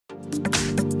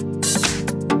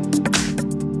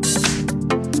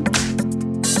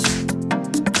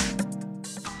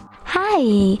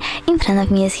Hi! In front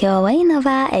of me is HUAWEI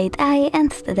Nova 8i,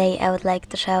 and today I would like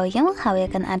to show you how you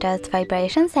can adjust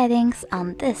vibration settings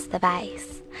on this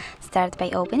device. Start by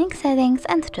opening settings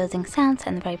and choosing sounds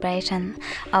and vibration.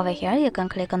 Over here you can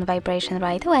click on vibration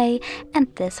right away,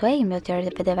 and this way mute your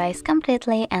device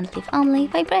completely and leave only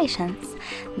vibrations.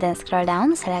 Then scroll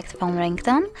down, select phone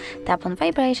ringtone, tap on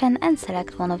vibration and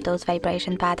select one of those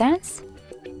vibration patterns.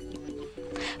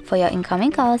 For your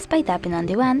incoming calls by tapping on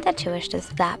the one that you wish to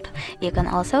tap. You can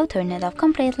also turn it off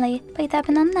completely by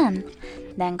tapping on none.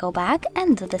 Then go back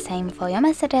and do the same for your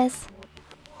messages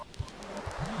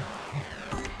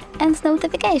and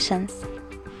notifications.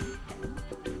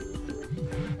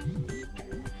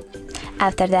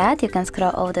 After that, you can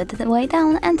scroll all the way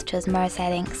down and choose more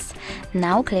settings.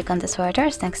 Now click on the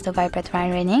switches next to vibrate while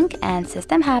ringing and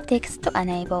system haptics to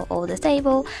enable or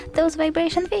disable those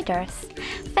vibration features.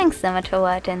 Thanks so much for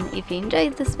watching. If you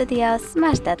enjoyed this video,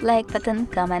 smash that like button,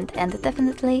 comment and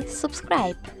definitely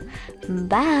subscribe.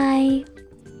 Bye!